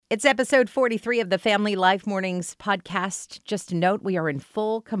It's episode 43 of the Family Life Mornings podcast. Just a note, we are in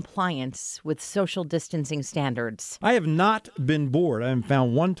full compliance with social distancing standards. I have not been bored. I haven't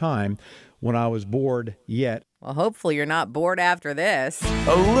found one time when I was bored yet. Well, hopefully you're not bored after this.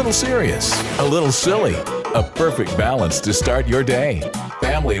 A little serious, a little silly, a perfect balance to start your day.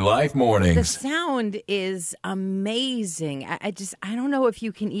 Family Life The Mornings. sound is amazing. I don't know if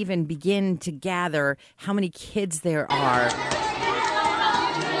you can even begin to gather how many kids there are.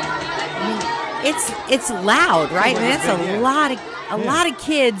 It's loud, right? I mean, that's a lot of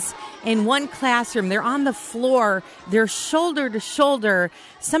kids in one classroom. They're on the floor. They're shoulder to shoulder.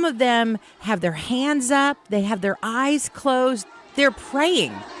 Some of them have their hands up. They have their eyes closed. They're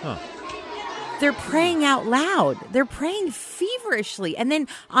praying. They're praying out loud. They're praying feverishly. And then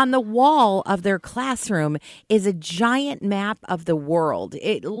on the wall of their classroom is a giant map of the world.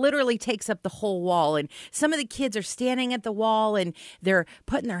 It literally takes up the whole wall. And some of the kids are standing at the wall and they're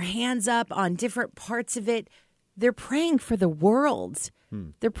putting their hands up on different parts of it. They're praying for the world.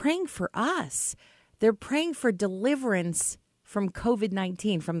 They're praying for us. They're praying for deliverance from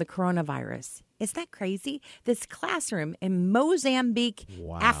COVID-19, from the coronavirus. Is that crazy? This classroom in Mozambique,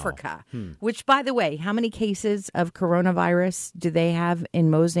 Africa, which, by the way, how many cases of coronavirus do they have in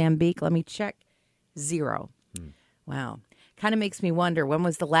Mozambique? Let me check. 0. Wow. Kind of makes me wonder, when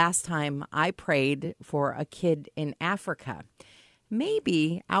was the last time I prayed for a kid in Africa?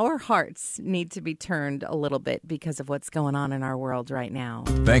 Maybe our hearts need to be turned a little bit because of what's going on in our world right now.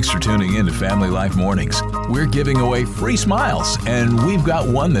 Thanks for tuning in to Family Life Mornings. We're giving away free smiles, and we've got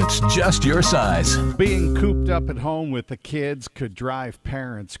one that's just your size. Being cooped up at home with the kids could drive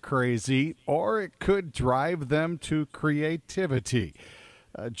parents crazy, or it could drive them to creativity.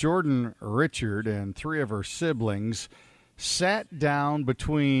 Jordan Richard and 3 of her siblings sat down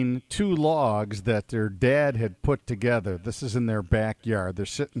between 2 logs that their dad had put together. This is in their backyard. They're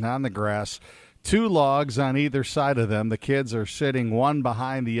sitting on the grass, 2 logs on either side of them. The kids are sitting one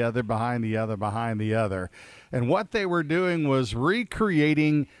behind the other, behind the other, behind the other. And what they were doing was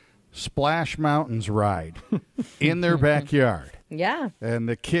recreating Splash Mountain's ride in their backyard. Yeah. And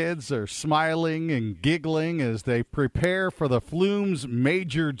the kids are smiling and giggling as they prepare for the Flume's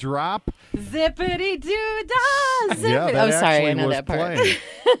major drop. Zippity-doo-dah! Yeah, that Oh, sorry, I actually know was that part. playing.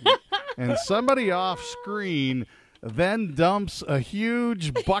 And somebody off screen then dumps a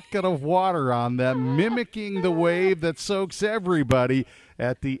huge bucket of water on them, mimicking the wave that soaks everybody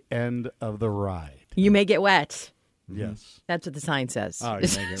at the end of the ride. You may get wet. Yes. That's what the sign says. Oh, you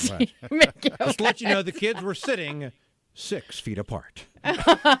make it right. You may get Just to let you know, the kids were sitting 6 feet apart.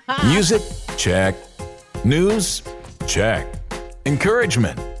 Music? Check. News? Check.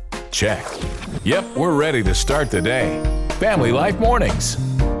 Encouragement? Check. Yep, we're ready to start the day. Family Life Mornings.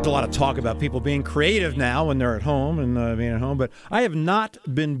 There's a lot of talk about people being creative now when they're at home and being at home, but I have not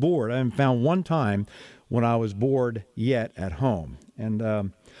been bored. I haven't found one time when I was bored yet at home.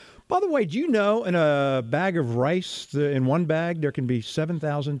 And by the way, do you know in a bag of rice, in one bag there can be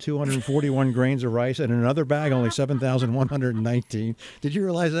 7,241 grains of rice, and in another bag only 7,119? Did you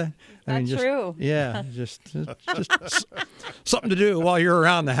realize that? True. Yeah, just something to do while you're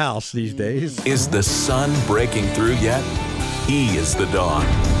around the house these days. Is the sun breaking through yet? He is the dawn.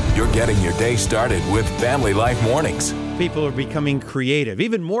 You're getting your day started with Family Life Mornings. People are becoming creative,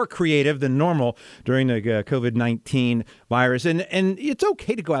 even more creative than normal during the COVID-19 virus. And it's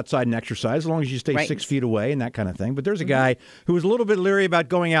okay to go outside and exercise as long as you stay 6 feet away and that kind of thing. But there's a guy who was a little bit leery about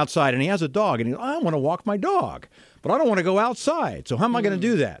going outside, and he has a dog, and he goes, I want to walk my dog, but I don't want to go outside. So how am I going to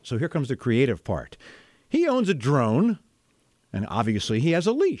do that? So here comes the creative part. He owns a drone, and obviously he has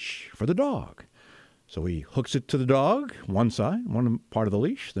a leash for the dog. So he hooks it to the dog, one side, one part of the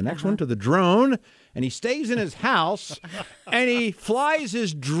leash, the next one to the drone, and he stays in his house, and he flies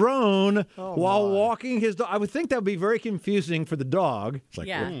his drone while walking his dog. I would think that would be very confusing for the dog. It's like,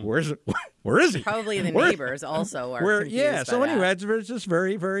 where is it? Where is he? Probably the neighbors also are confused Yeah, so by anyway, that. it's just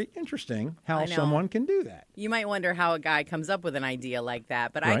very, very interesting how someone can do that. You might wonder how a guy comes up with an idea like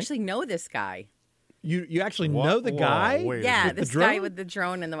that, but I Right. actually know this guy. You actually know the guy? Wait, Yeah, with the this guy drone? with the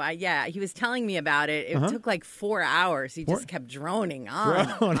drone and he was telling me about it. It took like 4 hours. He just kept droning on,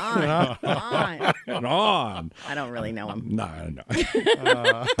 on. And on. I don't really know him. No.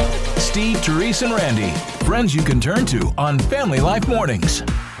 Steve, Therese, and Randy. Friends you can turn to on Family Life Mornings.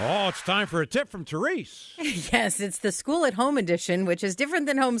 Oh, it's time for a tip from Therese. Yes, it's the school at home edition, which is different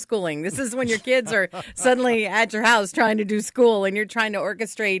than homeschooling. This is when your kids are suddenly at your house trying to do school and you're trying to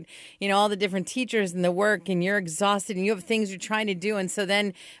orchestrate, all the different teachers and the work, and you're exhausted and you have things you're trying to do. And so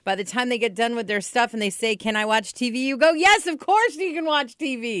then by the time they get done with their stuff and they say, can I watch TV? You go, yes, of course you can watch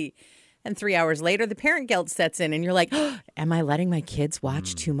TV. And 3 hours later, the parent guilt sets in, and you're like, oh, am I letting my kids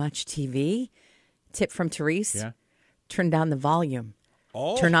watch too much TV? Tip from Therese, turn down the volume.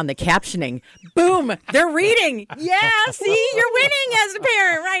 Oh. Turn on the captioning. Boom! They're reading. Yeah, see? You're winning as a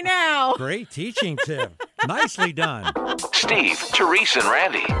parent right now. Great teaching tip. Nicely done. Steve, Therese, and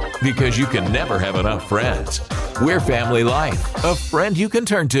Randy. Because you can never have enough friends. We're Family Life, a friend you can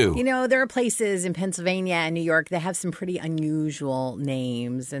turn to. You know, there are places in Pennsylvania and New York that have some pretty unusual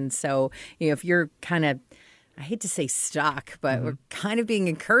names. And so, if you're kind of, I hate to say stuck, but we're kind of being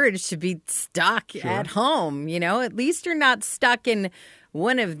encouraged to be stuck at home. At least you're not stuck in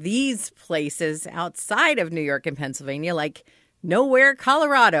one of these places outside of New York and Pennsylvania, like Nowhere,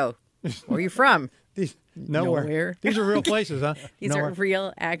 Colorado. Where are you from? Nowhere. These are real places, huh? These Nowhere. are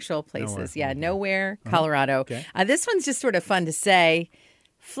real, actual places. Nowhere. Yeah, Nowhere, Colorado. Okay. This one's just sort of fun to say.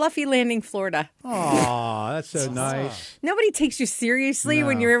 Fluffy Landing, Florida. Oh, that's so nice. Nobody takes you seriously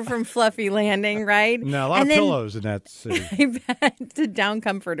when you're from Fluffy Landing, right? No, a lot of pillows in that city. I bet. To down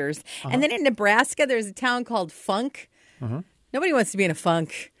comforters. And then in Nebraska, there's a town called Funk. Nobody wants to be in a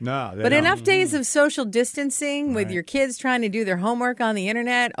funk. No, but enough days of social distancing with your kids trying to do their homework on the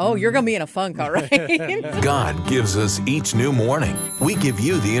internet. Oh, you're going to be in a funk, all right? God gives us each new morning. We give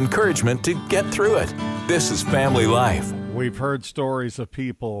you the encouragement to get through it. This is Family Life. We've heard stories of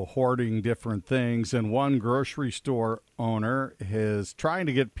people hoarding different things, and one grocery store owner is trying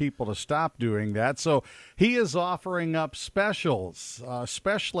to get people to stop doing that. So he is offering up specials,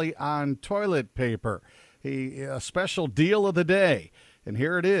 especially on toilet paper. A special deal of the day. And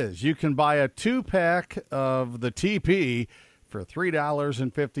here it is. You can buy a 2-pack of the TP for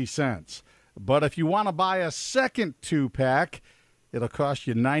 $3.50. But if you want to buy a second 2-pack, it'll cost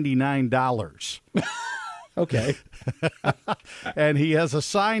you $99. Okay. And he has a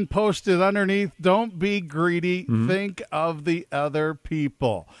sign posted underneath, "Don't be greedy, think of the other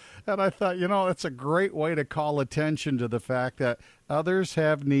people." And I thought, it's a great way to call attention to the fact that others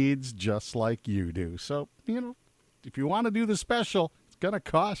have needs just like you do. So, if you want to do the special, it's going to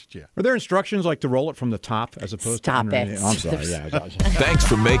cost you. Are there instructions like to roll it from the top as opposed to underneath? It. I'm sorry. Yeah. Thanks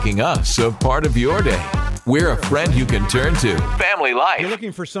for making us a part of your day. We're a friend you can turn to. Family Life. You're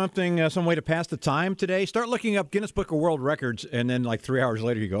looking for something, some way to pass the time today? Start looking up Guinness Book of World Records, and then like 3 hours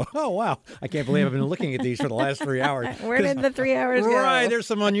later you go, oh, wow, I can't believe I've been looking at these for the last 3 hours. Where did the 3 hours go? Right, there's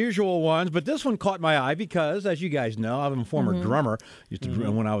some unusual ones, but this one caught my eye because, as you guys know, I'm a former drummer. Used to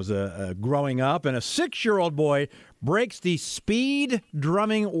drum when I was growing up, and a 6-year-old boy breaks the speed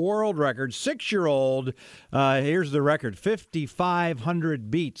drumming world record. 6-year-old, here's the record, 5,500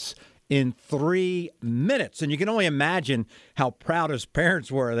 beats in 3 minutes. And you can only imagine how proud his parents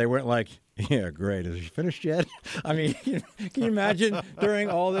were. They weren't like, yeah, great. Is he finished yet? I mean, can you imagine during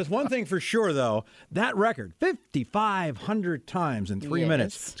all this? One thing for sure, though, that record, 5,500 times in 3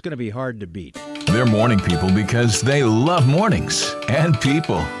 minutes, it's going to be hard to beat. They're morning people because they love mornings and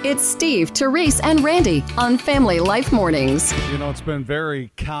people. It's Steve, Therese, and Randy on Family Life Mornings. It's been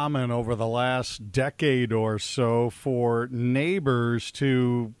very common over the last decade or so for neighbors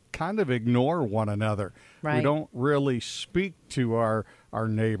to kind of ignore one another. Right. We don't really speak to our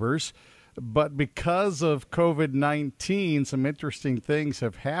neighbors. But because of COVID-19, some interesting things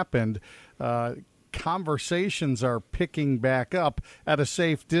have happened. Conversations are picking back up at a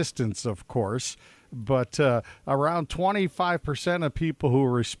safe distance, of course. But around 25% of people who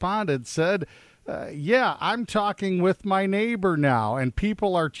responded said, yeah, I'm talking with my neighbor now. And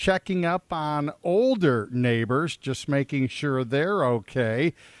people are checking up on older neighbors, just making sure they're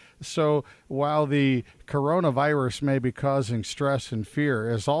okay. So while the coronavirus may be causing stress and fear,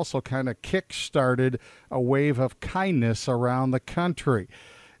 it has also kind of kick-started a wave of kindness around the country.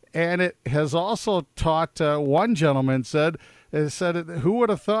 And it has also taught, one gentleman said, who would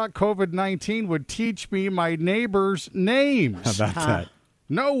have thought COVID-19 would teach me my neighbors' names? How about that?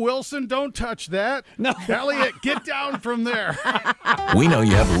 No, Wilson, don't touch that. No. Elliot, get down from there. We know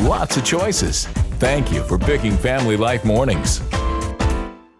you have lots of choices. Thank you for picking Family Life Mornings.